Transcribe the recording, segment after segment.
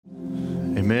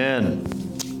Amen.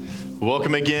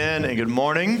 Welcome again and good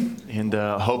morning. And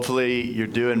hopefully you're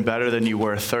doing better than you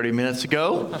were 30 minutes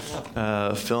ago,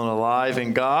 feeling alive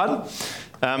in God.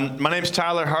 My name's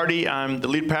Tyler Hardy. I'm the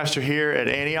lead pastor here at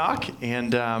Antioch.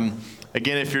 And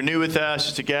again, if you're new with us,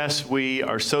 just a guest, we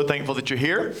are so thankful that you're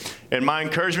here. And my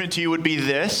encouragement to you would be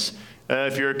this.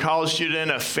 If you're a college student,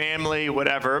 a family,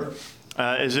 whatever,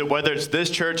 is that whether it's this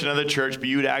church, another church, but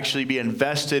you would actually be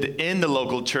invested in the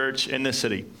local church in the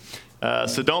city.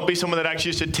 So don't be someone that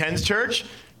actually just attends church.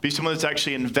 Be someone that's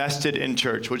actually invested in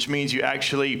church, which means you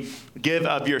actually give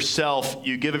of yourself.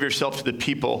 You give of yourself to the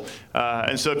people.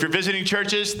 And so if you're visiting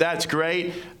churches, that's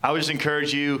great. I would just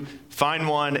encourage you, find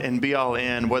one and be all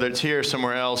in, whether it's here or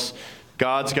somewhere else.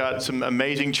 God's got some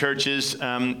amazing churches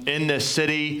in this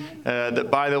city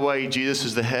that, by the way, Jesus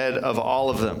is the head of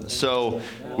all of them. So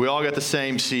we all got the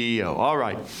same CEO. All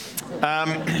right.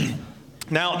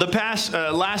 Now,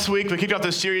 last week, we kicked off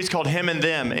this series called Him and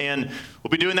Them, and we'll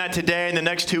be doing that today. And the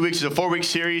next 2 weeks is a 4-week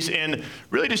series, and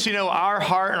really just, our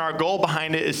heart and our goal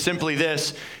behind it is simply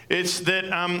this. It's that,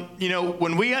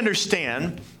 when we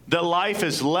understand that life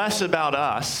is less about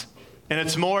us, and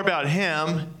it's more about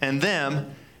Him and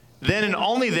them, then and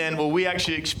only then will we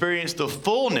actually experience the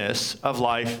fullness of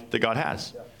life that God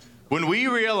has. When we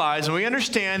realize and we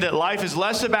understand that life is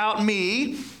less about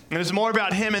me, and it's more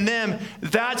about Him and them,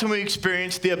 that's when we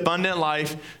experience the abundant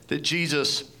life that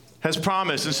Jesus has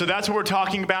promised. And so that's what we're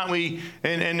talking about.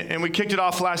 And we kicked it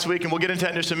off last week, and we'll get into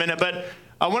that in just a minute. But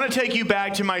I want to take you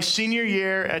back to my senior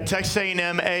year at Texas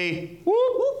A&M.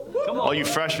 All you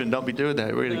freshmen, don't be doing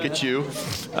that. We're going to get you.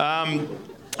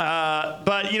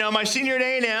 But my senior at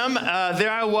A&M,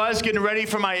 there I was getting ready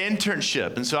for my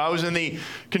internship. And so I was in the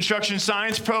construction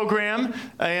science program,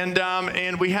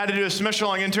 and we had to do a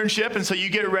semester-long internship. And so you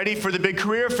get ready for the big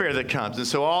career fair that comes. And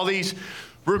so all these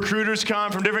recruiters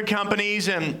come from different companies,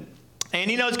 and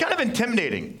it's kind of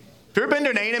intimidating. If you've ever been to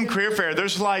an A&M career fair,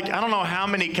 there's I don't know how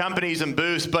many companies and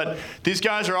booths, but these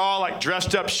guys are all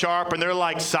dressed up sharp, and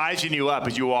they're sizing you up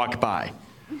as you walk by.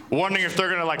 Wondering if they're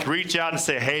going to reach out and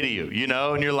say hey to you,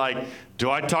 and you're like, do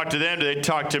I talk to them? Do they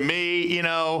talk to me?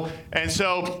 And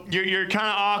so you're kind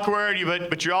of awkward,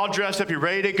 but you're all dressed up, you're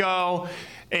ready to go,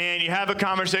 and you have a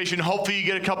conversation. Hopefully you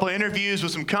get a couple of interviews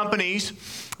with some companies.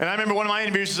 And I remember one of my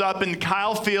interviews was up in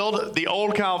Kyle Field, the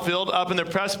old Kyle Field, up in the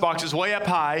press boxes, way up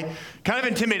high, kind of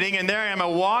intimidating. And there I am, I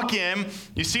walk in,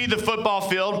 you see the football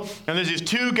field, and there's these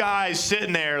two guys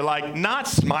sitting there, not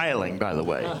smiling, by the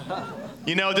way.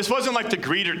 This wasn't the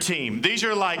greeter team. These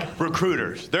are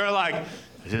recruiters. They're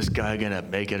is this guy going to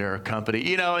make it our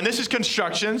company? And this is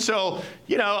construction, so,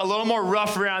 a little more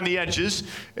rough around the edges.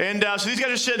 And so these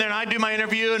guys are sitting there, and I do my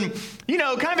interview. And,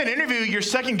 kind of an interview, you're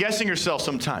second-guessing yourself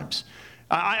sometimes.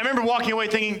 I remember walking away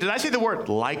thinking, did I say the word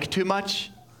too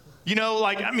much? Did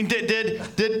I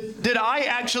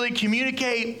actually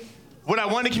communicate what I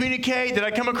wanted to communicate? Did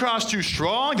I come across too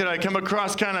strong? Did I come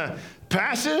across kind of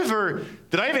passive, or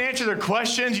did I even answer their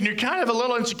questions? And you're kind of a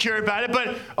little insecure about it.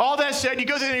 But all that said, you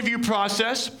go through the interview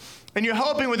process, and you're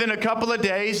hoping within a couple of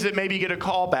days that maybe you get a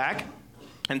call back,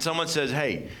 and someone says,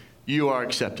 hey, you are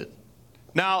accepted.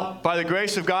 Now, by the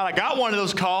grace of God, I got one of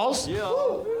those calls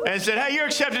and said, hey, you're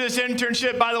accepted this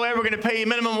internship. By the way, we're going to pay you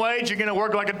minimum wage. You're going to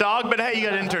work like a dog, but hey, you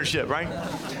got an internship, right?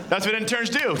 That's what interns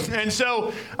do. And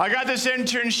so I got this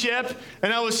internship,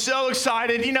 and I was so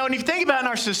excited. And you think about in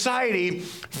our society,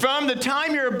 from the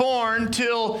time you're born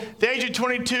till the age of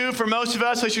 22, for most of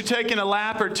us, unless you're taking a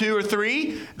lap or 2 or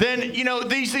 3, then,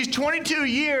 these 22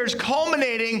 years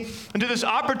culminating into this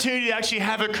opportunity to actually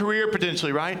have a career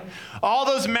potentially, right? All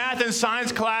those math and science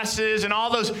classes and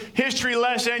all those history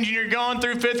lessons, and you're going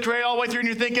through 5th grade all the way through, and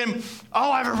you're thinking,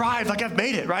 oh, I've arrived, I've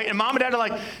made it, right? And mom and dad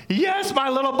are yes, my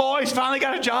little boy's finally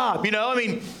got a job,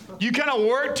 you kind of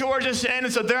work towards this end.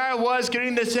 And so there I was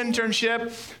getting this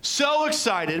internship, so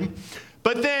excited.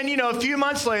 But then, a few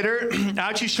months later, I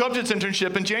actually showed up to this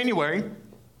internship in January.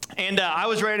 And I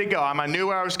was ready to go. I knew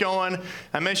where I was going.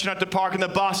 I mentioned not to park in the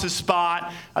boss's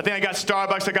spot. I think I got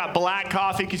Starbucks. I got black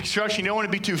coffee. Because construction, you don't want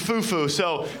to be too foo-foo.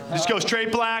 So just go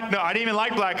straight black. No, I didn't even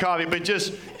like black coffee, but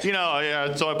just,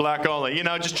 it's only black only.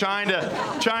 Just trying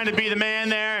to be the man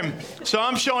there. And so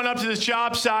I'm showing up to this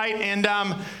job site. And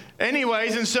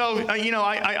anyways, and so,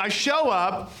 I show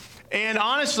up. And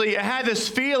honestly, I had this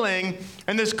feeling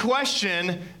and this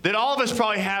question that all of us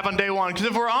probably have on day one. Because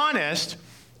if we're honest,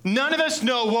 none of us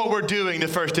know what we're doing the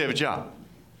first day of a job.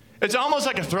 It's almost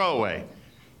like a throwaway.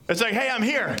 It's hey, I'm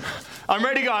here. I'm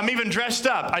ready to go. I'm even dressed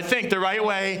up, I think, the right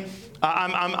way.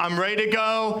 I'm ready to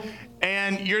go.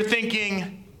 And you're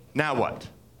thinking, now what?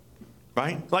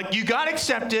 Right? You got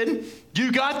accepted.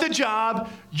 You got the job.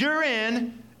 You're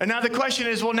in. And now the question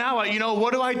is, well, now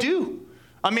what do I do?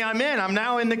 I'm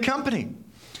now in the company.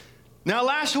 Now,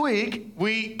 last week,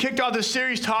 we kicked off this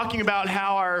series talking about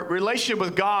how our relationship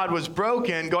with God was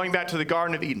broken going back to the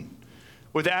Garden of Eden.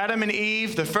 With Adam and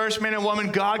Eve, the first man and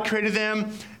woman, God created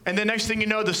them. And the next thing you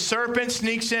know, the serpent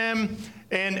sneaks in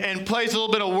and plays a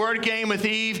little bit of word game with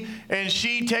Eve. And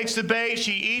she takes the bait.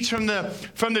 She eats from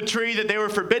the tree that they were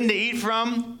forbidden to eat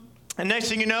from. And next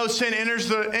thing you know, sin enters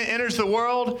the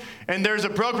world, and there's a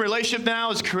broken relationship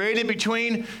now is created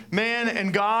between man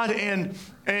and God, and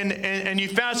you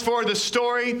fast forward the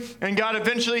story, and God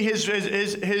eventually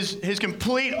his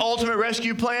complete ultimate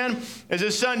rescue plan is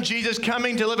his son Jesus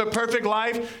coming to live a perfect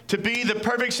life, to be the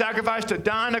perfect sacrifice, to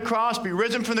die on the cross, be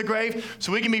risen from the grave,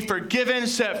 so we can be forgiven,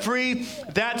 set free.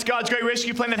 That's God's great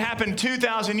rescue plan that happened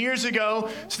 2,000 years ago.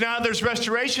 So now there's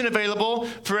restoration available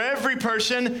for every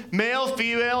person, male,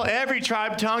 female, every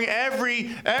tribe, tongue,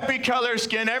 every color,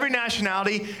 skin, every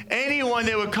nationality, anyone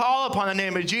that would call upon the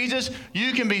name of Jesus,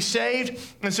 you can be saved.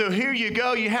 And so here you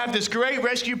go. You have this great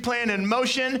rescue plan in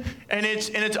motion, and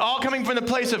it's all coming from the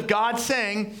place of God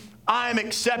saying, I'm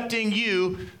accepting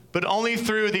you, but only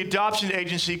through the adoption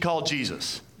agency called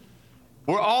Jesus.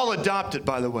 We're all adopted,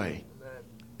 by the way.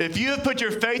 If you have put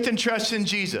your faith and trust in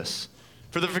Jesus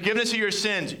for the forgiveness of your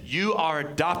sins, you are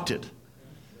adopted.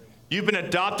 You've been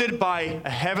adopted by a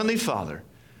heavenly Father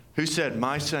who said,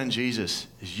 my son Jesus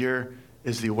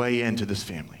is the way into this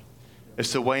family.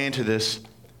 It's the way into this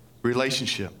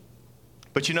relationship.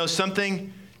 But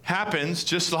something happens,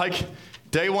 just like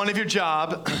day one of your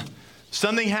job,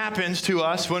 something happens to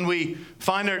us when we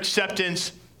find our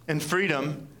acceptance and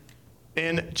freedom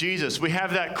in Jesus. We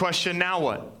have that question, now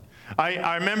what?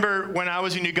 I remember when I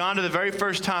was in Uganda the very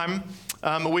first time,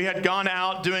 we had gone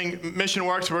out doing mission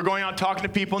work, so we were going out talking to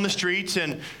people in the streets,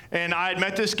 and I had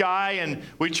met this guy, and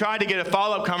we tried to get a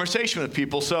follow-up conversation with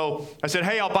people. So I said,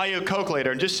 hey, I'll buy you a Coke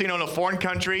later. And just so you know, in a foreign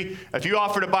country, if you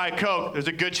offer to buy a Coke, there's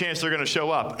a good chance they're going to show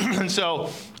up. And so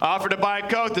I offered to buy a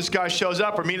Coke. This guy shows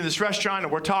up. We're meeting at this restaurant,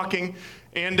 and we're talking.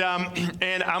 And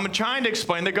I'm trying to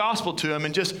explain the gospel to him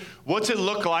and just what's it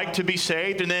look like to be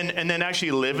saved and then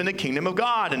actually live in the kingdom of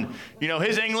God. And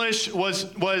his English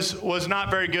was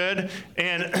not very good,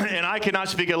 and I could not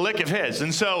speak a lick of his.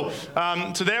 And so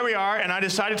there we are, and I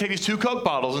decided to take these 2 Coke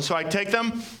bottles. And so I take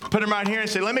them, put them right here, and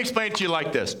say, let me explain it to you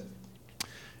like this.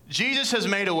 Jesus has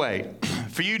made a way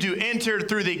for you to enter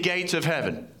through the gates of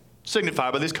heaven,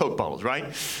 signified by these Coke bottles, right?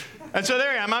 And so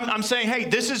there I am. I'm saying, hey,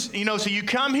 this is, so you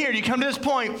come here, you come to this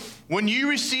point, when you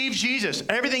receive Jesus,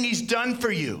 everything he's done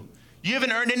for you, you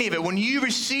haven't earned any of it. When you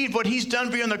receive what he's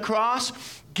done for you on the cross,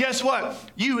 guess what?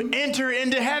 You enter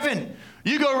into heaven.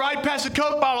 You go right past the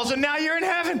Coke bottles, and now you're in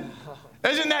heaven.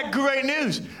 Isn't that great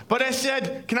news? But I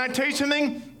said, can I tell you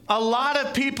something? A lot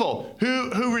of people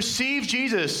who receive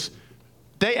Jesus,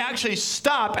 they actually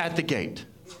stop at the gate.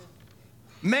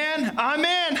 Man, I'm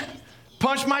in.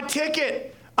 Punch my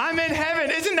ticket. I'm in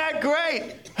heaven. Isn't that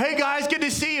great? Hey, guys, good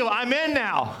to see you. I'm in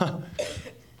now.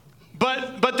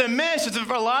 But the miss is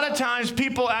for a lot of times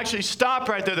people actually stop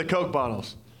right there, the Coke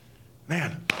bottles.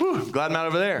 Man, I'm glad I'm not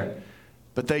over there.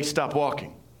 But they stop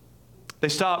walking. They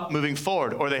stop moving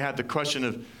forward, or they have the question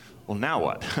of, well, now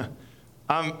what?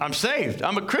 I'm saved.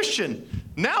 I'm a Christian.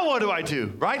 Now what do I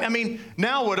do, right?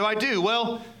 Now what do I do?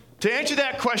 Well, to answer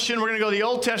that question, we're going to go to the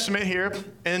Old Testament here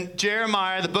in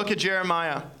Jeremiah, the book of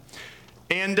Jeremiah.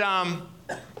 And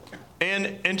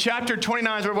in chapter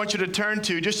 29 is where I want you to turn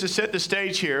to, just to set the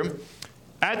stage here.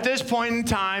 At this point in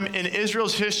time in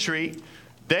Israel's history,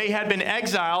 they had been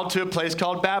exiled to a place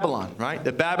called Babylon, right?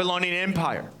 The Babylonian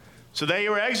Empire. So they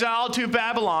were exiled to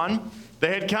Babylon.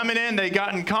 They had come in, they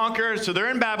gotten conquered, so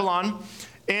they're in Babylon.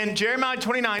 And Jeremiah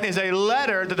 29 is a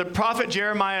letter that the prophet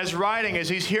Jeremiah is writing as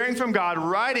he's hearing from God,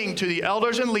 writing to the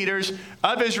elders and leaders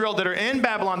of Israel that are in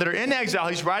Babylon, that are in exile.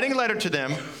 He's writing a letter to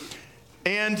them.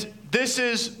 And this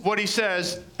is what he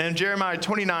says in Jeremiah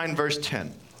 29, verse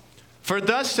 10. For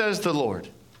thus says the Lord,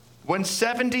 when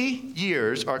 70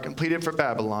 years are completed for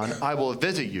Babylon, I will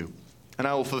visit you, and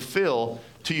I will fulfill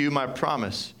to you my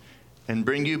promise and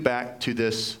bring you back to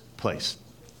this place.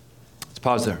 Let's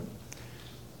pause there.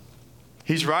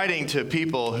 He's writing to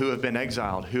people who have been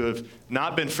exiled, who have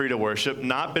not been free to worship,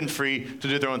 not been free to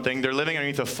do their own thing. They're living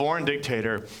underneath a foreign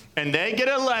dictator. And they get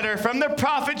a letter from the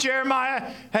prophet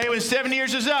Jeremiah. Hey, when 7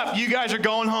 years is up, you guys are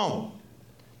going home.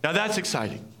 Now that's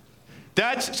exciting.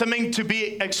 That's something to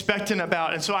be expectant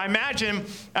about. And so I imagine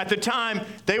at the time,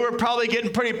 they were probably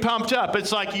getting pretty pumped up.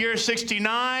 It's like year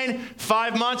 69,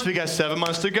 5 months. We got 7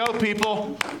 months to go,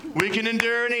 people. We can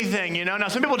endure anything, Now,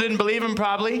 some people didn't believe him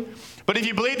probably. But if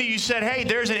you believe that, you said, hey,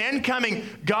 there's an end coming.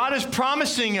 God is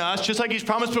promising us, just like he's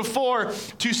promised before,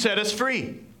 to set us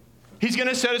free. He's going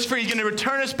to set us free. He's going to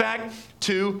return us back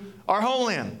to our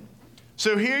homeland.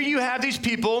 So here you have these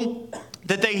people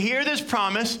that they hear this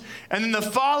promise, and then the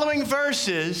following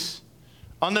verses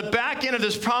on the back end of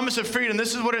this promise of freedom,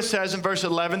 this is what it says in verse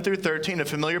 11 through 13, a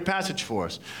familiar passage for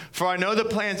us. For I know the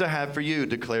plans I have for you,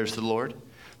 declares the Lord,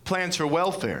 plans for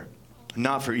welfare,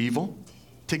 not for evil,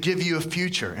 to give you a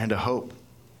future and a hope.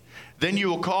 Then you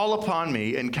will call upon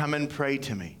me and come and pray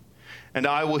to me, and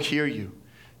I will hear you.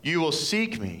 You will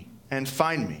seek me and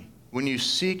find me when you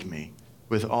seek me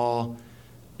with all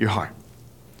your heart.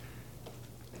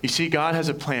 You see, God has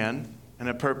a plan and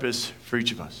a purpose for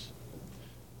each of us.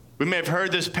 We may have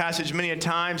heard this passage many a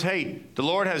times. Hey, the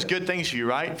Lord has good things for you,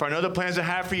 right? For I know the plans I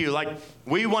have for you. Like,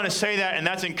 we want to say that, and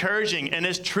that's encouraging, and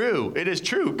it's true. It is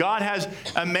true. God has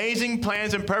amazing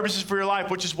plans and purposes for your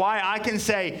life, which is why I can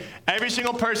say every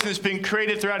single person that's been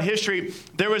created throughout history,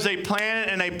 there was a plan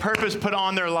and a purpose put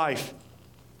on their life.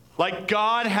 Like,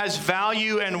 God has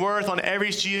value and worth on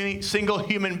every single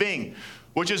human being,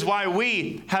 which is why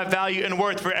we have value and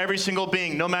worth for every single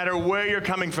being, no matter where you're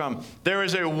coming from. There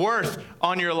is a worth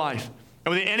on your life.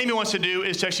 And what the enemy wants to do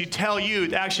is to actually tell you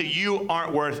that actually you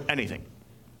aren't worth anything.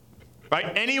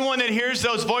 Right? Anyone that hears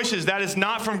those voices, that is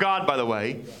not from God, by the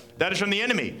way. That is from the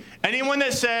enemy. Anyone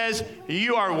that says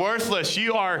you are worthless,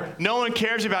 no one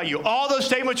cares about you. All those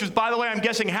statements, which, by the way, I'm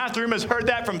guessing half the room has heard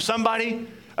that from somebody,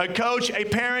 a coach, a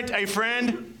parent, a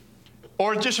friend,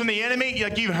 or just from the enemy.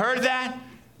 Like, you've heard that.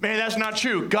 Man, that's not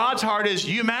true. God's heart is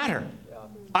you matter.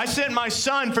 I sent my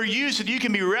son for you so that you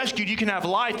can be rescued, you can have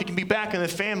life, you can be back in the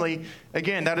family.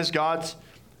 Again, that is God's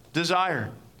desire.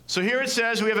 So here it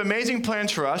says we have amazing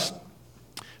plans for us.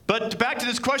 But back to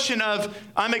this question of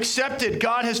I'm accepted.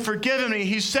 God has forgiven me.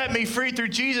 He's set me free through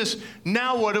Jesus.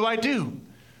 Now what do I do?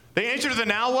 The answer to the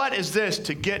now what is this: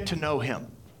 to get to know him.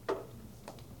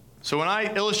 So when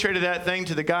I illustrated that thing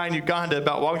to the guy in Uganda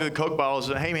about walking through the Coke bottles,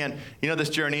 hey man, you know this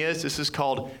journey is? This is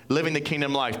called living the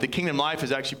kingdom life. The kingdom life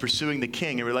is actually pursuing the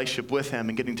king, a relationship with him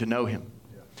and getting to know him.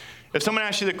 Yeah. If someone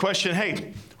asks you the question,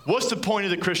 hey, what's the point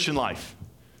of the Christian life?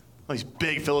 Well, these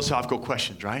big philosophical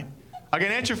questions, right? I got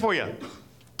an answer for you.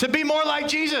 To be more like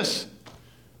Jesus.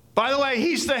 By the way,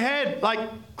 he's the head, like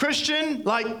Christian,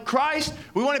 like Christ.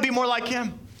 We want to be more like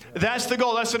him. That's the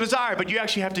goal, that's the desire, but you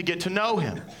actually have to get to know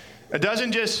him. It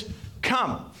doesn't just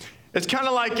come. It's kind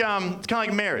of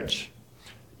like marriage.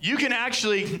 You can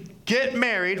actually get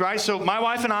married, right? So my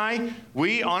wife and I,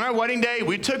 on our wedding day,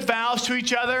 we took vows to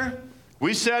each other.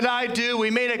 We said, I do.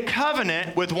 We made a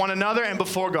covenant with one another and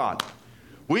before God.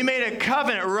 We made a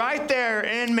covenant right there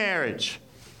in marriage.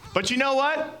 But you know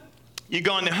what? You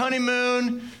go on the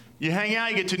honeymoon, you hang out,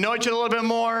 you get to know each other a little bit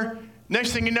more.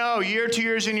 Next thing you know, a year, 2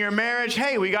 years into your marriage,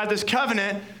 hey, we got this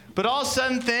covenant. But all of a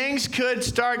sudden, things could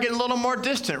start getting a little more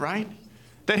distant, right?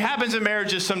 That happens in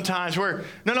marriages sometimes where,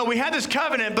 no, we had this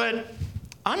covenant, but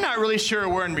I'm not really sure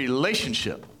we're in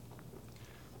relationship.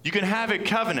 You can have a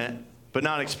covenant, but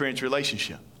not experience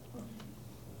relationship.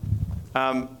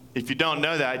 If you don't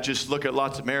know that, just look at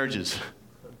lots of marriages.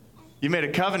 You made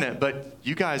a covenant, but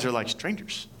you guys are like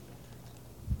strangers.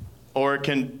 Or it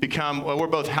can become, well, we're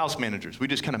both house managers. We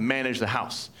just kind of manage the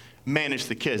house, manage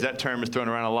the kids. That term is thrown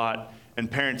around a lot. In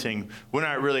parenting, we're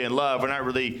not really in love. We're not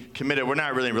really committed. We're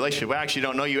not really in a relationship. We actually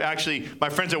don't know you. Actually, my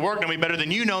friends at work know me better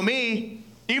than you know me.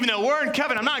 Even though we're in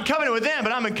covenant. I'm not in covenant with them,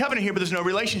 but I'm in covenant here, but there's no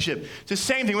relationship. It's the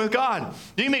same thing with God.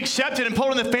 You can be accepted and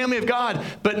pulled in the family of God,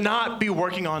 but not be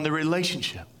working on the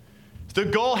relationship. The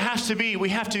goal has to be, we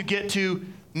have to get to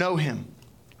know him.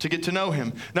 To get to know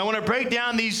him. Now I want to break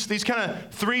down these kind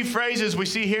of three phrases we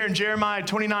see here in Jeremiah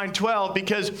 29:12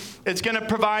 because it's going to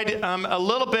provide a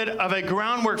little bit of a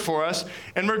groundwork for us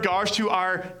in regards to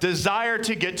our desire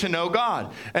to get to know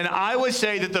God. And I would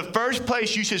say that the first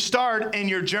place you should start in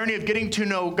your journey of getting to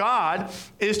know God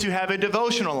is to have a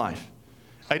devotional life.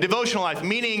 A devotional life,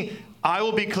 meaning I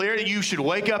will be clear that you should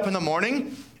wake up in the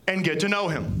morning and get to know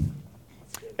him.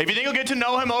 If you think you'll get to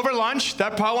know him over lunch,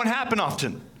 that probably won't happen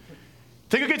often.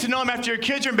 Think you'll get to know him after your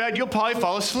kids are in bed, you'll probably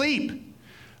fall asleep.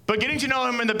 But getting to know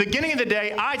him in the beginning of the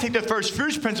day, I take the first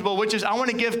fruits principle, which is I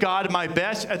want to give God my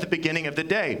best at the beginning of the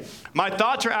day. My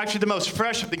thoughts are actually the most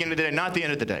fresh at the beginning of the day, not the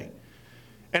end of the day.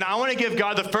 And I want to give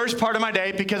God the first part of my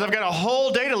day because I've got a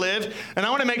whole day to live, and I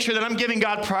want to make sure that I'm giving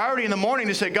God priority in the morning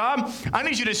to say, God, I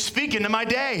need you to speak into my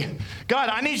day. God,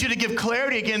 I need you to give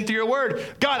clarity again through your word.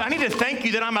 God, I need to thank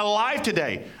you that I'm alive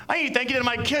today. I need to thank you that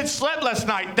my kids slept last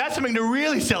night. That's something to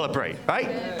really celebrate, right?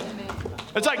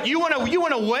 It's like you want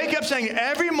to wake up saying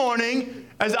every morning,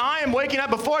 as I am waking up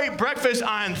before I eat breakfast,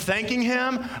 I am thanking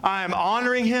him. I am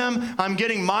honoring him. I'm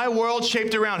getting my world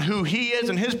shaped around who he is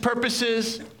and his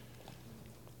purposes.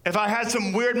 If I had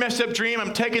some weird messed up dream,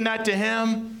 I'm taking that to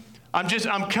him.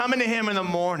 I'm coming to him in the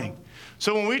morning.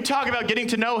 So when we talk about getting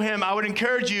to know him, I would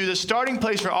encourage you, the starting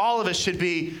place for all of us should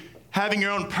be having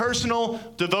your own personal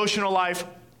devotional life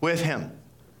with him.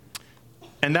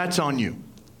 And that's on you.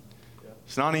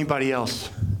 It's not on anybody else.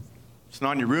 It's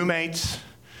not on your roommates.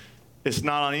 It's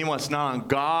not on anyone. It's not on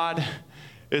God.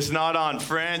 It's not on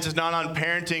friends. It's not on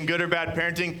parenting, good or bad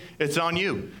parenting. It's on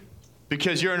you.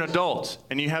 Because you're an adult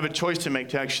and you have a choice to make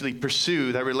to actually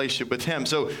pursue that relationship with him.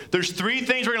 So there's 3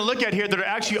 things we're going to look at here that are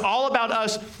actually all about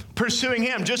us pursuing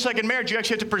him. Just like in marriage, you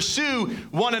actually have to pursue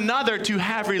one another to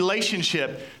have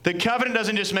relationship. The covenant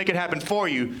doesn't just make it happen for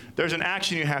you. There's an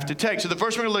action you have to take. So the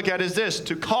first one we're going to look at is this,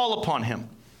 to call upon him.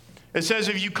 It says,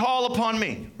 if you call upon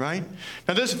me, right?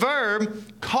 Now this verb,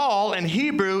 call, in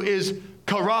Hebrew is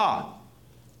kara,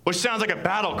 which sounds like a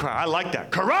battle cry. I like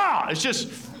that. Kara! It's just,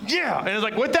 yeah. And it's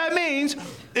like, what that means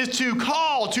is to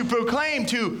call, to proclaim,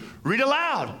 to read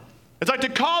aloud. It's like to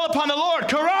call upon the Lord.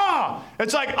 Kara!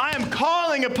 It's like, I am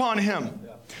calling upon him.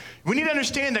 We need to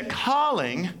understand that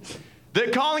calling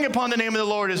upon the name of the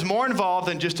Lord is more involved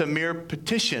than just a mere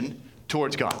petition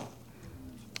towards God.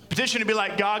 Petition to be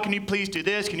like, God, can you please do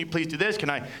this? Can you please do this? Can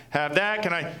I have that?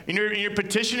 And you're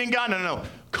petitioning God? No.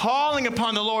 Calling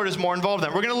upon the Lord is more involved than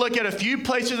that. We're going to look at a few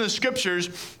places in the scriptures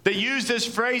that use this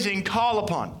phrasing, call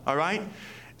upon, all right?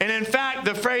 And in fact,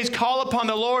 the phrase call upon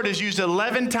the Lord is used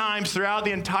 11 times throughout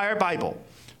the entire Bible.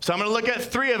 So I'm going to look at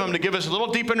 3 of them to give us a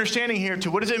little deep understanding here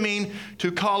to what does it mean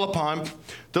to call upon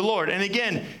the Lord. And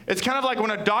again, it's kind of like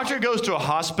when a doctor goes to a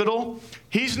hospital,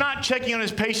 he's not checking on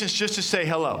his patients just to say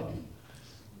hello.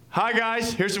 Hi,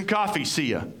 guys. Here's some coffee. See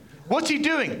ya. What's he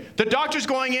doing? The doctor's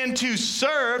going in to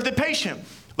serve the patient.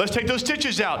 Let's take those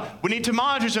stitches out. We need to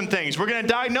monitor some things. We're going to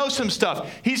diagnose some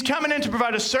stuff. He's coming in to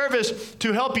provide a service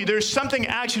to help you. There's something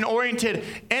action-oriented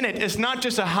in it. It's not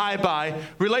just a hi-bye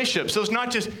relationship. So it's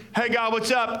not just, hey, God,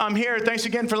 what's up? I'm here. Thanks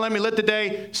again for letting me lit the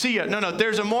day. See ya. No.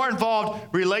 There's a more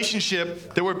involved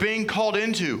relationship that we're being called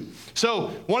into. So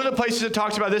one of the places it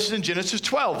talks about this is in Genesis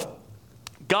 12.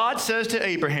 God says to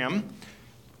Abraham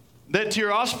that to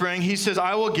your offspring, he says,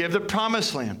 I will give the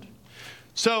promised land.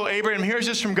 So Abraham hears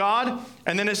this from God,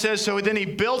 and then it says, so then he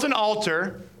built an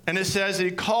altar, and it says that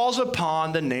he calls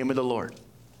upon the name of the Lord.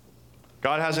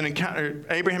 God has an encounter,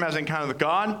 Abraham has an encounter with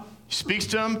God. He speaks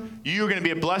to him. You are going to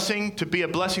be a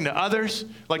blessing to others.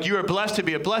 Like you are blessed to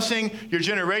be a blessing. Your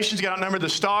generations got outnumbered the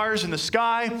stars in the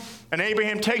sky. And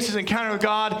Abraham takes his encounter with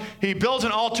God. He builds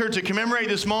an altar to commemorate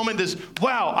this moment, this,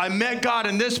 wow, I met God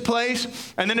in this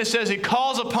place. And then it says he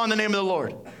calls upon the name of the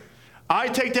Lord. I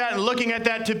take that and looking at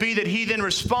that to be that he then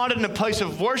responded in a place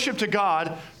of worship to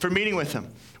God for meeting with him.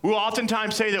 We will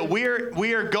oftentimes say that we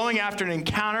are going after an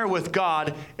encounter with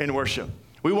God in worship.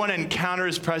 We want to encounter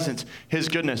his presence, his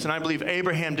goodness. And I believe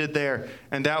Abraham did there,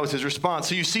 and that was his response.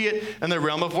 So you see it in the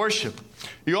realm of worship.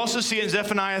 You also see it in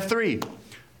Zephaniah 3. It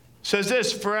says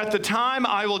this, for at the time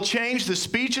I will change the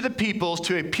speech of the peoples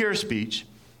to a pure speech,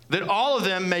 that all of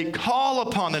them may call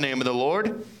upon the name of the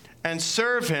Lord and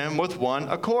serve him with one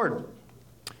accord.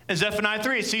 In Zephaniah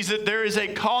 3, it sees that there is a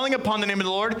calling upon the name of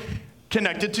the Lord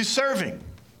connected to serving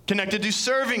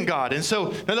God. And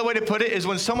so another way to put it is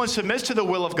when someone submits to the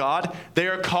will of God, they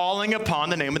are calling upon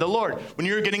the name of the Lord. When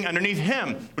you're getting underneath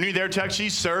him, when you're there to actually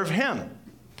serve him.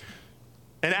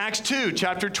 In Acts 2,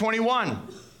 chapter 21,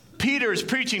 Peter is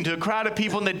preaching to a crowd of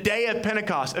people in the day of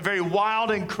Pentecost, a very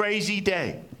wild and crazy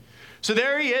day. So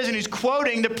there he is, and he's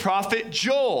quoting the prophet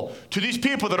Joel to these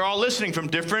people that are all listening from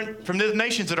the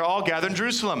nations that are all gathered in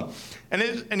Jerusalem.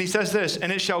 And he says this,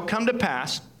 and it shall come to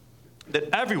pass that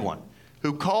everyone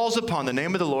who calls upon the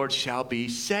name of the Lord shall be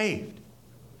saved.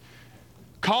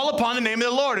 Call upon the name of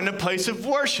the Lord in a place of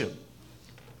worship.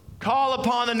 Call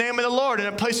upon the name of the Lord in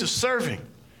a place of serving.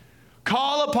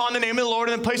 Call upon the name of the Lord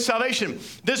in a place of salvation.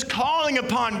 This calling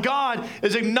upon God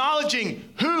is acknowledging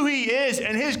who he is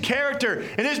and his character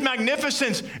and his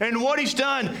magnificence and what he's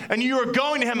done. And you are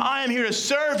going to him, I am here to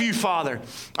serve you, Father.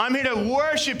 I'm here to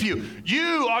worship you.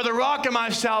 You are the rock of my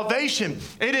salvation.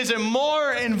 It is a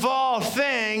more involved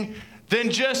thing than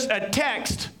just a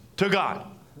text to God.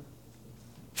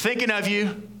 Thinking of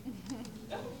you,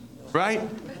 right?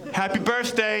 Happy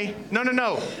birthday.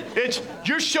 No. It's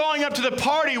you're showing up to the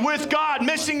party with God,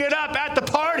 missing it up at the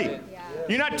party.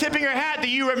 You're not tipping your hat that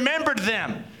you remembered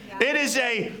them. It is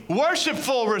a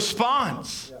worshipful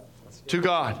response to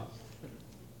God.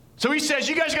 So he says,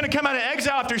 you guys are going to come out of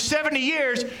exile after 70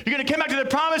 years. You're going to come back to the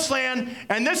promised land,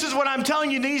 and this is what I'm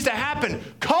telling you needs to happen.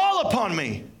 Call upon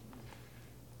me.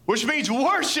 Which means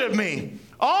worship me,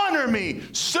 honor me,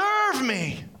 serve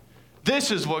me.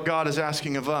 This is what God is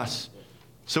asking of us.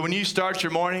 So when you start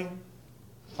your morning,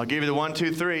 I'll give you the 1,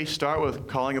 2, 3. Start with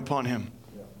calling upon him.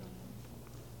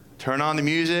 turn on the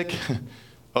music,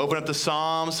 open up the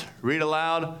Psalms, read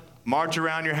aloud, march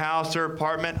around your house or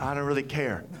apartment. I don't really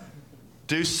care.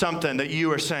 Do something that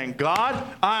you are saying, God,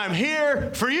 I'm here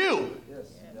for you.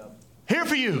 Here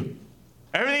for you.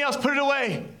 Everything else, put it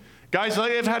away. Guys,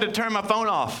 lately I've had to turn my phone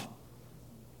off.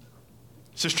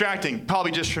 It's distracting,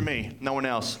 probably just for me, no one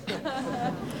else.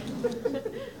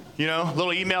 You know, a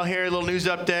little email here, a little news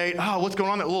update. Oh, what's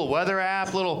going on? That little weather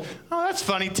app, oh, that's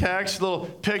funny text, a little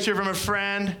picture from a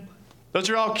friend. Those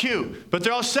are all cute, but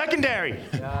they're all secondary.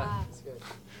 Yeah, that's good.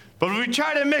 But when we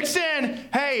try to mix in,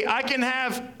 hey, I can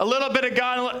have a little bit of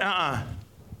God.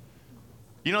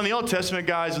 You know, in the Old Testament,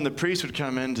 guys, when the priest would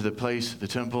come into the place, the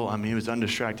temple, he was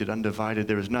undistracted, undivided.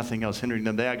 There was nothing else hindering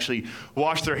them. They actually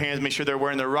washed their hands, make sure they're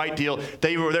wearing the right deal.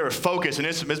 They were focused. And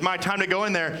it's my time to go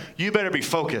in there. You better be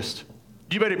focused.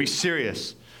 You better be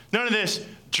serious. None of this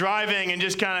driving and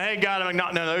just kind of, hey, God,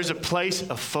 no, there's a place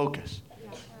of focus.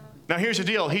 Now, here's the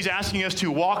deal. He's asking us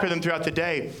to walk with him throughout the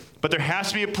day. But there has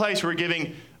to be a place where we're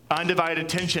giving undivided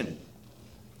attention.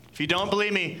 If you don't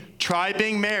believe me, try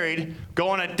being married, go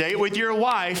on a date with your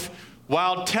wife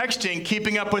while texting,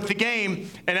 keeping up with the game,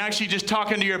 and actually just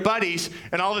talking to your buddies,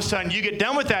 and all of a sudden you get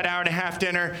done with that hour-and-a-half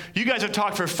dinner, you guys have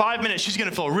talked for 5 minutes, she's going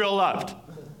to feel real loved,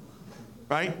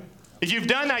 right? If you've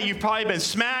done that, you've probably been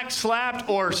smacked, slapped,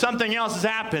 or something else has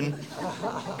happened,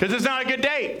 because it's not a good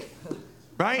date,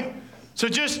 right? So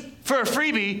just for a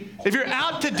freebie, if you're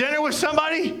out to dinner with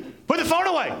somebody, put the phone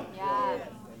away. Yeah.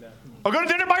 Or go to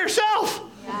dinner by yourself.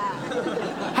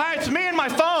 Yeah. Hi, it's me and my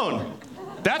phone.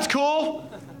 That's cool.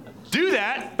 Do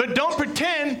that, but don't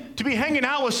pretend to be hanging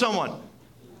out with someone.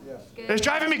 Yeah. It's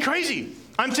driving me crazy.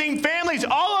 I'm seeing families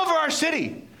all over our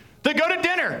city that go to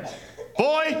dinner.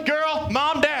 Boy, girl,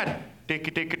 mom, dad.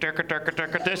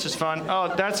 This is fun.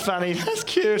 Oh, that's funny. That's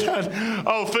cute.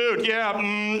 Oh, food. Yeah.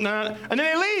 Nah. And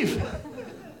then they leave.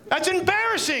 That's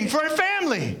embarrassing for a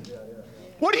family.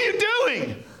 What are you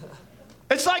doing?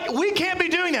 It's like we can't be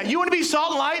doing that. You want to be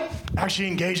salt and light? Actually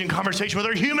engage in conversation with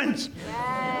other humans.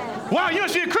 Yes. Wow, you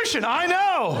must be a Christian. I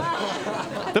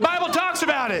know. The Bible talks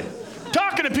about it.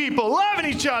 Talking to people, loving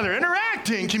each other,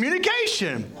 interacting,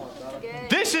 communication.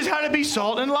 This is how to be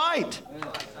salt and light.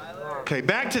 Okay,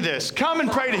 back to this. Come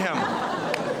and pray to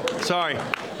him. Sorry.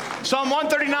 Psalm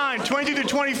 139, 22 to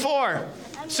 24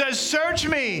 says, search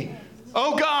me,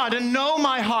 O God, and know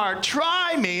my heart.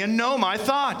 Try me and know my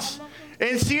thoughts.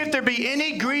 And see if there be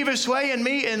any grievous way in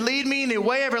me, and lead me in the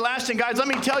way everlasting. Guys, let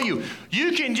me tell you,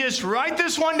 you can just write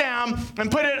this one down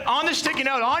and put it on the sticky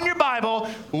note on your Bible,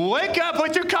 wake up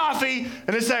with your coffee,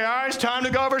 and then say, all right, it's time to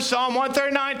go over Psalm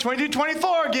 139, 22,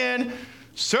 24 again.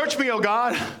 Search me, O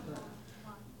God.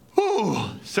 Ooh,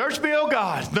 search me, O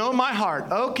God. Know my heart.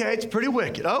 Okay, it's pretty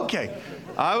wicked. Okay.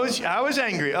 I was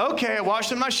angry. Okay, I watched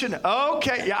them I shouldn't.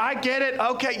 Okay, yeah, I get it.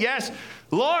 Okay, yes.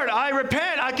 Lord, I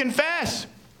repent. I confess.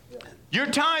 Your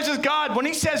times with God, when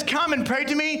he says, come and pray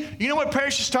to me, you know what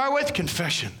prayer should start with?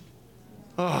 Confession.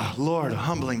 Oh, Lord,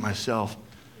 humbling myself.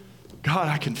 God,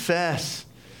 I confess.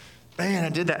 Man, I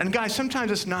did that. And guys,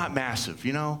 sometimes it's not massive,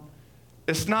 you know?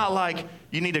 It's not like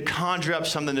you need to conjure up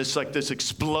something that's like this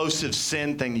explosive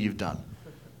sin thing that you've done.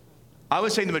 I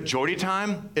would say the majority of the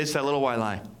time, it's that little white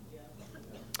lie.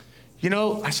 You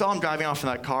know, I saw him driving off in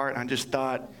that car, and I just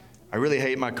thought, I really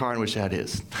hate my car and wish I had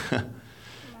his.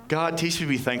 God, teach me to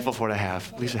be thankful for what I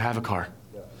have. At least I have a car.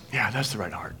 Yeah, that's the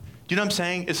right heart. Do you know what I'm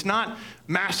saying? It's not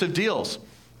massive deals.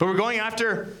 But we're going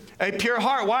after a pure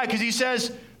heart. Why? Because he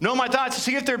says, know my thoughts.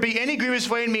 See if there be any grievous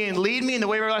way in me and lead me in the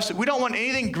way of everlasting. We don't want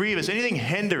anything grievous, anything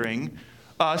hindering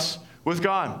us with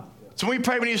God. So when we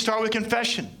pray, we need to start with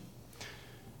confession.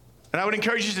 And I would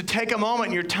encourage you to take a moment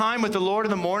in your time with the Lord in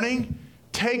the morning.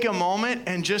 Take a moment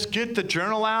and just get the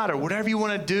journal out or whatever you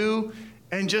want to do.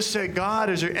 And just say, God,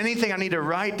 is there anything I need to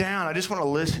write down? I just want to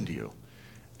listen to you.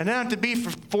 And it doesn't have to be for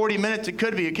 40 minutes. It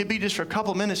could be just for a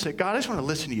couple minutes. Say, God, I just want to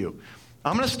listen to you.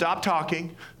 I'm going to stop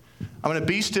talking. I'm going to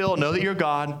be still, know that you're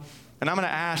God. And I'm going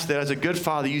to ask that as a good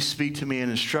father, you speak to me and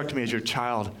instruct me as your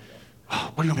child.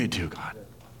 Oh, what do you want me to do, God?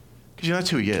 Because you know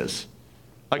that's who he is.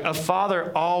 Like a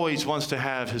father always wants to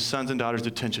have his sons and daughters'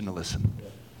 attention to listen.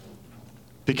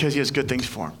 Because he has good things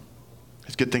for him. He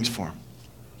has good things for him.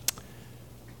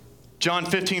 John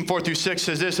 15, 4 through 6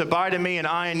 says this, abide in me and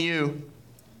I in you.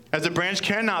 As a branch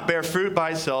cannot bear fruit by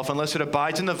itself unless it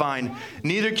abides in the vine,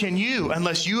 neither can you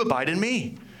unless you abide in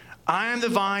me. I am the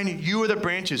vine, you are the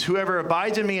branches. Whoever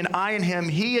abides in me and I in him,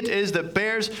 he it is that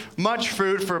bears much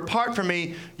fruit. For apart from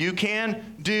me, you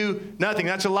can do nothing.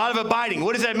 That's a lot of abiding.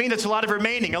 What does that mean? That's a lot of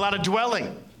remaining, a lot of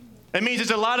dwelling. It means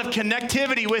there's a lot of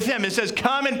connectivity with him. It says,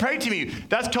 come and pray to me.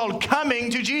 That's called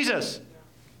coming to Jesus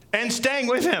and staying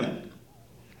with him.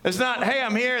 It's not, hey,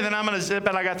 I'm here, then I'm going to zip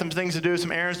out. I got some things to do,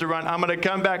 some errands to run. I'm going to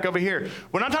come back over here.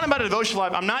 When I'm talking about a devotional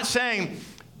life, I'm not saying,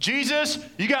 Jesus,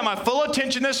 you got my full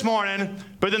attention this morning,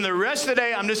 but then the rest of the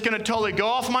day, I'm just going to totally go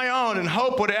off my own and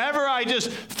hope whatever I just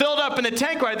filled up in the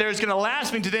tank right there is going to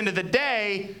last me to the end of the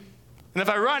day. And if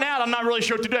I run out, I'm not really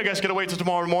sure what to do. I guess I got to wait till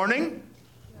tomorrow morning.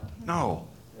 No.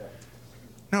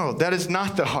 No, that is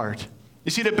not the heart.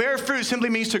 You see, to bear fruit simply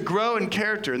means to grow in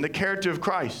character, in the character of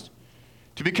Christ.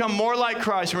 To become more like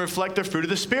Christ and reflect the fruit of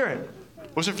the Spirit.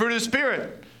 What's the fruit of the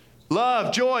Spirit?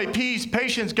 Love, joy, peace,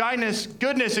 patience, kindness,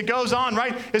 goodness. It goes on,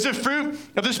 right? It's a fruit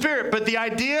of the Spirit. But the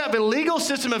idea of a legal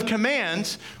system of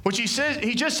commands, which he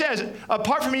just says,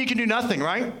 apart from me, you can do nothing,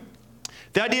 right?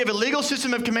 The idea of a legal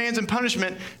system of commands and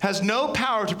punishment has no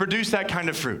power to produce that kind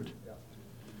of fruit.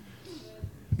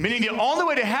 Meaning the only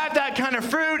way to have that kind of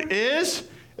fruit is,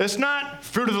 it's not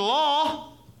fruit of the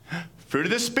law, fruit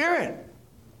of the Spirit.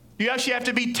 You actually have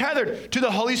to be tethered to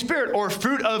the Holy Spirit, or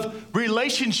fruit of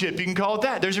relationship. You can call it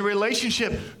that. There's a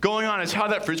relationship going on. It's how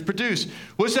that fruit's produced.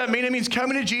 What's that mean? It means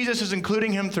coming to Jesus is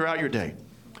including him throughout your day.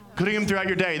 Including him throughout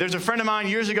your day. There's a friend of mine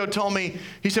years ago told me,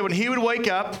 he said when he would wake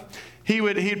up,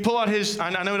 he'd pull out his, I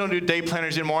know we don't do day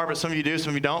planners anymore, but some of you do, some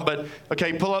of you don't. But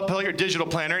okay, pull out your digital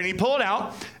planner, and he'd pull it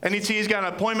out, and he'd see he's got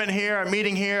an appointment here, a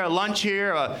meeting here, a lunch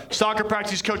here, a soccer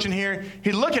practice he's coaching here.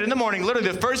 He'd look at it in the morning, literally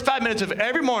the first 5 minutes of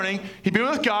every morning, he'd be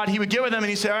with God, he would get with them, and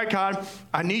he'd say, all right, God,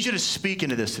 I need you to speak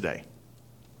into this today.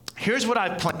 Here's what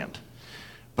I've planned,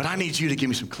 but I need you to give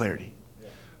me some clarity.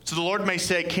 So the Lord may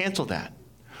say, cancel that.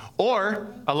 Or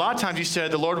a lot of times he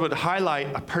said the Lord would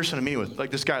highlight a person to meet with,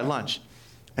 like this guy at lunch.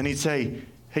 And he'd say,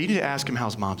 hey, you need to ask him how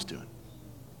his mom's doing.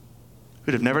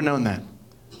 Who'd have never known that.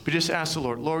 But just ask the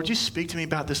Lord, would you speak to me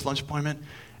about this lunch appointment?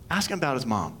 Ask him about his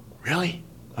mom. Really?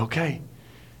 Okay.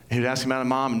 And he'd ask him about his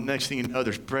mom, and next thing you know,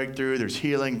 there's breakthrough, there's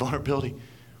healing, vulnerability.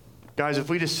 Guys, if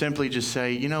we just simply just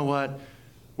say, you know what?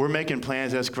 We're making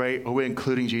plans, that's great. Are we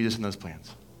including Jesus in those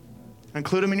plans?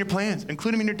 Include him in your plans.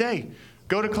 Include him in your day.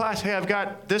 Go to class. Hey, I've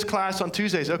got this class on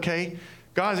Tuesdays. Okay.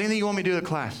 God, is anything you want me to do in the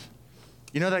class?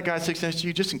 You know that guy sits next to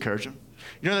you? Just encourage him.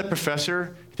 You know that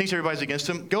professor, he thinks everybody's against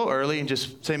him? Go early and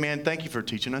just say, man, thank you for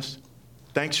teaching us.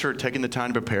 Thanks for taking the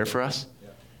time to prepare for us. Yeah.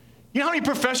 You know how many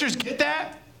professors get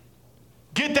that?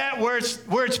 Get that where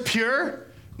it's pure?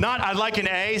 Not, I'd like an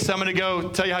A, so I'm going to go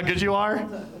tell you how good you are.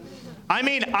 I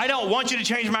mean, I don't want you to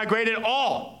change my grade at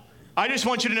all. I just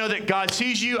want you to know that God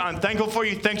sees you. I'm thankful for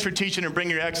you. Thanks for teaching and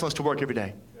bringing your excellence to work every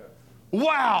day. Yeah.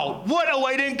 Wow, what a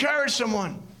way to encourage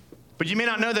someone. But you may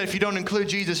not know that if you don't include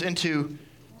Jesus into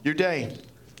your day.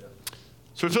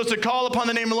 So we're supposed to call upon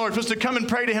the name of the Lord. We're supposed to come and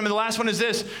pray to him. And the last one is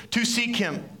this, to seek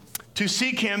him. To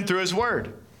seek him through his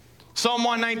word. Psalm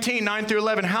 119, 9 through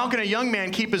 11. How can a young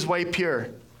man keep his way pure?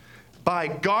 By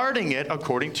guarding it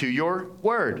according to your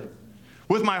word.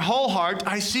 With my whole heart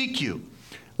I seek you.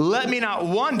 Let me not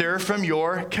wander from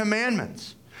your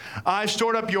commandments. I've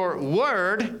stored up your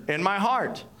word in my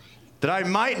heart, that I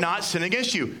might not sin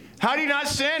against you. How do you not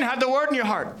sin? Have the word in your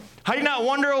heart. How do you not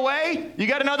wander away? You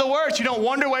got to know the words. You don't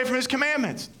wander away from his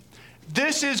commandments.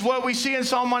 This is what we see in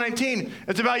Psalm 119.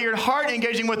 It's about your heart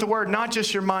engaging with the word, not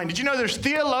just your mind. Did you know there's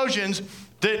theologians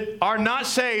that are not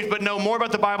saved but know more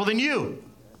about the Bible than you?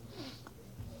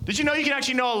 Did you know you can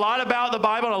actually know a lot about the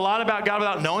Bible and a lot about God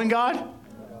without knowing God?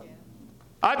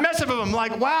 I've messed with them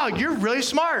like, wow, you're really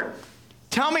smart.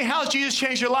 Tell me, how has Jesus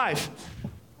changed your life?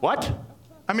 What?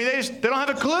 I mean, they don't have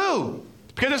a clue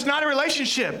because it's not a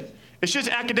relationship. It's just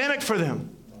academic for them.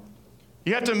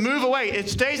 You have to move away. It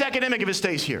stays academic if it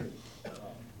stays here.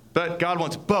 But God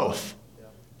wants both.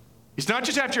 He's not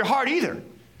just after your heart either.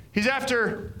 He's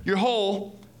after your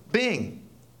whole being.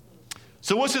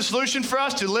 So what's the solution for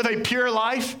us to live a pure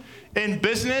life in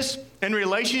business, in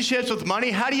relationships with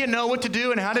money? How do you know what to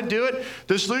do and how to do it?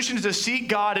 The solution is to seek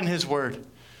God in his word.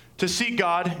 To seek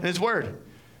God in his word.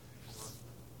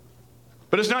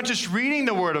 But it's not just reading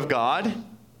the word of God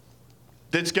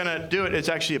that's going to do it. It's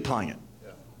actually applying it.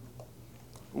 Yeah.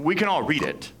 We can all read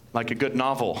it like a good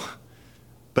novel,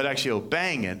 but actually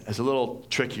obeying it is a little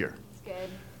trickier. That's good.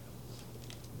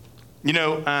 You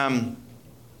know,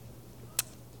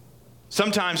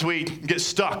 sometimes we get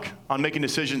stuck on making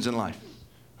decisions in life,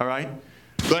 all right?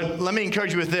 But let me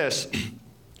encourage you with this.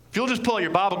 If you'll just pull out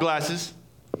your Bible glasses,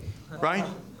 right?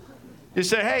 You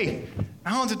say, hey, I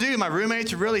don't know what to do. My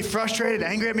roommates are really frustrated,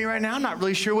 angry at me right now. I'm not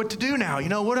really sure what to do now. You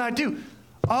know, what do I do?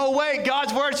 Oh, wait,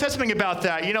 God's word says something about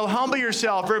that. You know, humble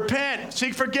yourself, repent,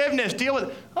 seek forgiveness, deal with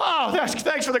it. Oh,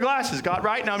 thanks for the glasses, God,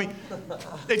 right? Now, I mean,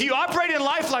 if you operate in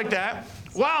life like that,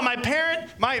 wow, my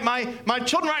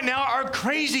children right now are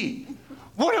crazy.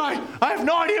 What do I have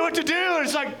no idea what to do. And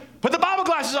it's like, Put the Bible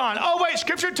glasses on. Oh, wait,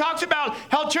 Scripture talks about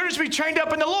how children should be trained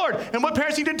up in the Lord and what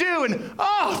parents need to do. And,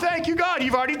 oh, thank you, God,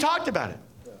 you've already talked about it.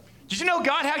 Did you know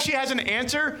God actually has an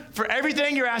answer for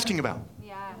everything you're asking about?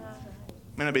 Yeah.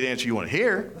 May not be the answer you want to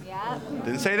hear. Yeah.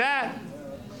 Didn't say that.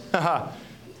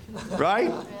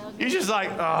 Right? You're just like,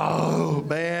 oh,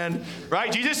 man.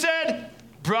 Right? Jesus said,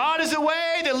 broad is the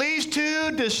way that leads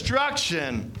to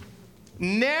destruction.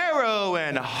 Narrow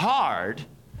and hard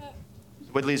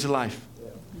is what leads to life.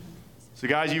 So,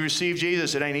 guys, you receive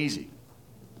Jesus, it ain't easy.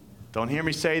 Don't hear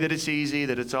me say that it's easy,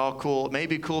 that it's all cool. It may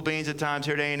be cool beans at times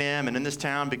here at A&M and in this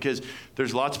town because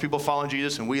there's lots of people following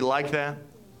Jesus, and we like that.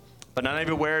 But not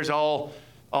everywhere is all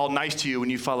nice to you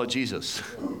when you follow Jesus.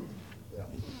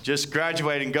 Just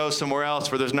graduate and go somewhere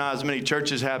else where there's not as many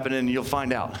churches happening, and you'll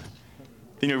find out.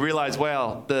 Then you realize,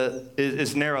 well,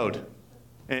 it's narrowed,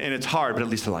 and it's hard, but it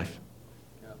leads to life.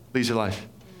 Leads to life.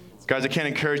 Guys, I can't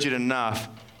encourage you enough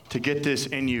to get this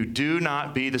in you. Do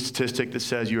not be the statistic that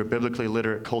says you're a biblically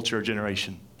literate culture or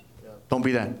generation. Don't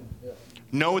be that.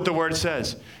 Know what the Word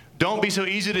says. Don't be so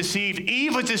easily deceived.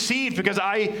 Eve was deceived because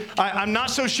I'm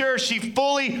not so sure she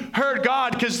fully heard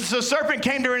God, because the serpent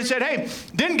came to her and said, hey,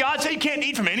 didn't God say you can't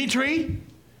eat from any tree?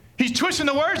 He's twisting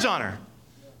the words on her.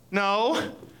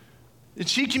 No. And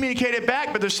she communicated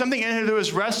back, but there's something in her that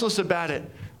was restless about it,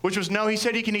 which was, no, he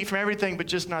said he can eat from everything, but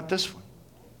just not this one.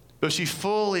 But if she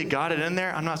fully got it in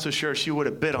there, I'm not so sure she would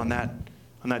have bit on that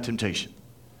temptation.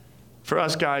 For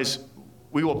us guys,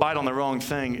 we will bite on the wrong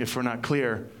thing if we're not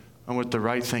clear on what the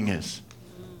right thing is.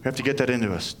 We have to get that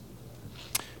into us.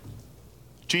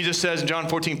 Jesus says in John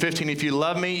 14:15, if you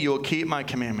love me, you will keep my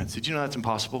commandments. Did you know that's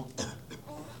impossible?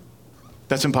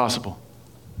 That's impossible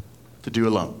to do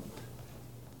alone.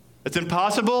 It's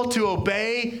impossible to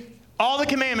obey all the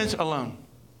commandments alone.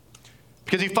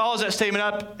 Because he follows that statement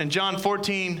up in John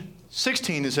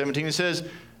 14:16 and 17. He says,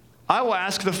 I will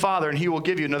ask the Father, and he will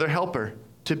give you another helper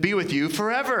to be with you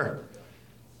forever.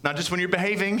 Not just when you're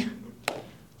behaving,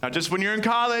 not just when you're in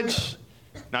college,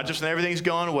 not just when everything's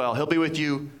going well. He'll be with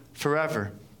you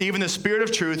forever. Even the Spirit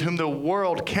of truth, whom the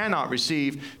world cannot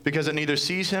receive because it neither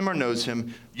sees him or knows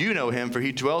him. You know him, for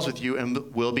he dwells with you and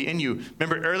will be in you.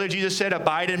 Remember earlier Jesus said,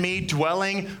 abide in me,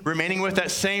 dwelling, remaining with.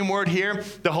 That same word here.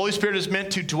 The Holy Spirit is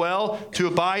meant to dwell, to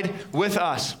abide with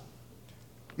us.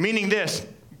 Meaning this,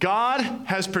 God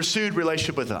has pursued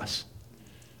relationship with us.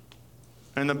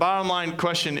 And the bottom line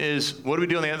question is, what do we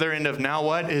do on the other end of now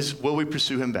what? Is, will we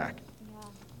pursue him back? Yeah.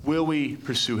 Will we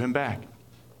pursue him back?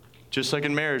 Just like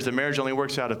in marriage, the marriage only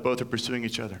works out if both are pursuing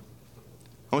each other.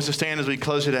 I want us to stand as we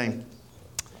close today.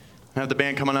 I have the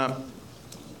band coming up.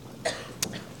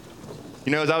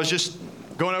 You know, as I was just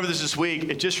going over this week,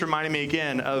 it just reminded me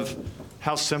again of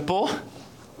how simple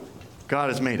God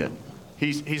has made it.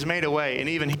 He's made a way. And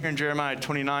even here in Jeremiah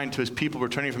 29, to his people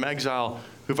returning from exile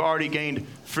who've already gained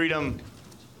freedom,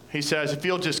 he says, if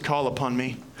you'll just call upon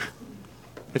me,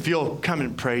 if you'll come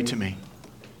and pray to me,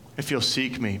 if you'll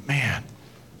seek me, man,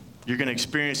 you're going to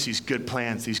experience these good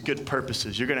plans, these good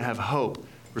purposes. You're going to have hope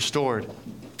restored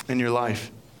in your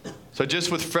life. So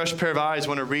just with fresh pair of eyes, I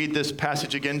want to read this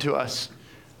passage again to us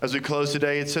as we close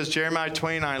today. It says, Jeremiah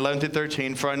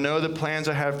 29:11-13, for I know the plans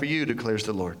I have for you, declares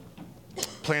the Lord.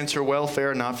 Plans for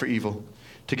welfare, not for evil,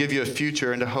 to give you a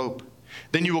future and a hope.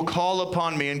 Then you will call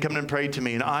upon me and come and pray to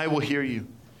me, and I will hear you.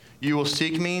 You will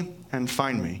seek me and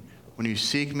find me when you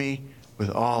seek me with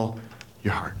all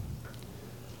your heart.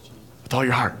 With all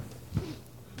your heart.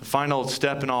 The final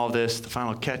step in all of this, the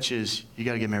final catch is you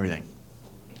got to give him everything.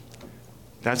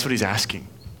 That's what he's asking.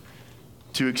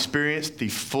 To experience the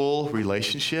full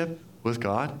relationship with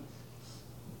God,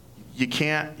 you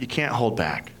can't hold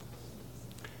back.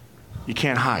 You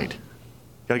can't hide. You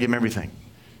got to give him everything.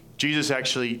 Jesus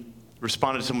actually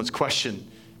responded to someone's question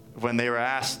when they were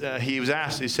asked. He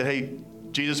said, hey,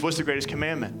 Jesus, what's the greatest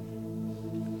commandment?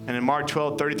 And in Mark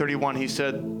 12:30-31, he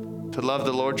said, to love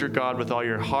the Lord your God with all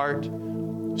your heart,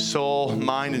 soul,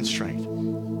 mind, and strength.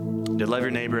 To love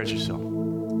your neighbor as yourself.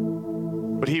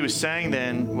 What he was saying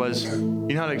then was, you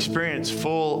know how to experience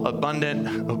full,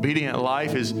 abundant, obedient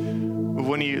life is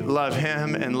when you love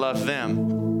him and love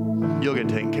them, you'll get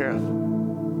taken care of.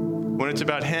 When it's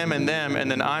about him and them, and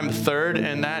then I'm third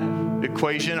in that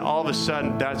equation, all of a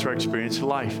sudden, that's where I experience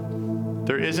life.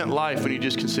 There isn't life when you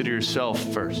just consider yourself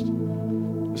first.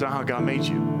 That's not how God made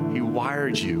you. He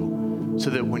wired you so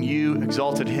that when you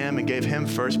exalted him and gave him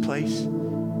first place,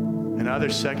 and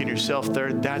others second, yourself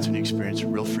third, that's when you experience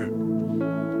real fruit.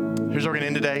 Here's where we're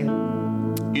going to end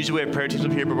today. Usually we have prayer teams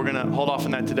up here, but we're going to hold off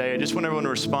on that today. I just want everyone to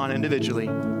respond individually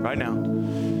right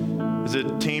now. As the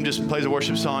team just plays a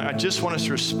worship song, I just want us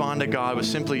to respond to God with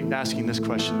simply asking this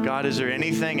question. God, is there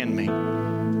anything in me,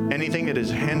 anything that is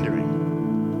hindering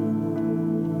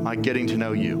my getting to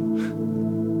know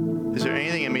you? Is there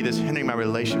anything in me that's hindering my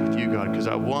relationship with you, God? Because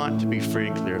I want to be free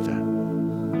and clear of that.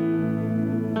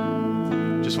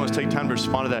 Just want to take time to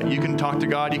respond to that. You can talk to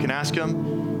God. You can ask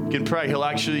him. You can pray. He'll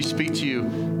actually speak to you.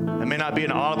 It may not be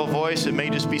an audible voice. It may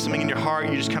just be something in your heart.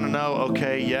 You just kind of know,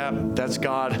 okay, yeah, that's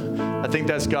God. I think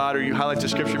that's God. Or you highlight the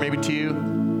scripture maybe to you.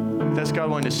 That's God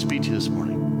wanting to speak to you this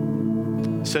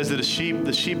morning. It says that the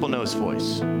sheep will know his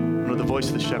voice. Know the voice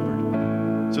of the shepherd.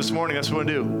 So this morning, that's what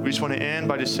we want to do. We just want to end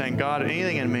by just saying, God,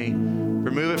 anything in me,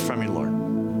 remove it from me, Lord.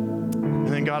 And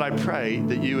then, God, I pray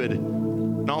that you would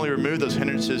not only remove those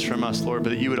hindrances from us, Lord,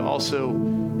 but that you would also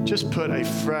just put a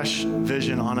fresh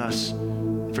vision on us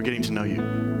for getting to know you.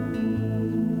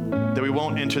 That we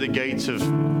won't enter the gates of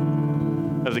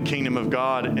the kingdom of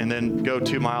God and then go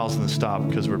 2 miles and then stop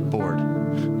because we're bored,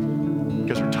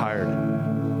 because we're tired,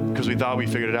 because we thought we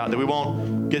figured it out. That we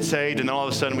won't get saved and then all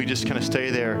of a sudden we just kind of stay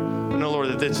there. No, Lord,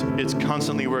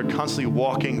 that we're constantly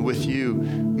walking with you,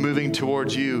 moving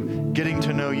towards you, getting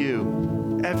to know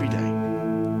you every day,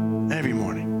 every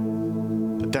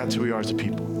morning. That's who we are as a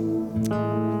people.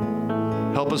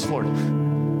 Help us, Lord.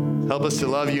 Help us to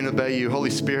love you and obey you. Holy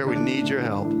Spirit, we need your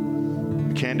help.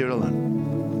 We can't do it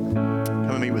alone. Come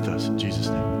and meet with us in Jesus'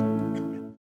 name.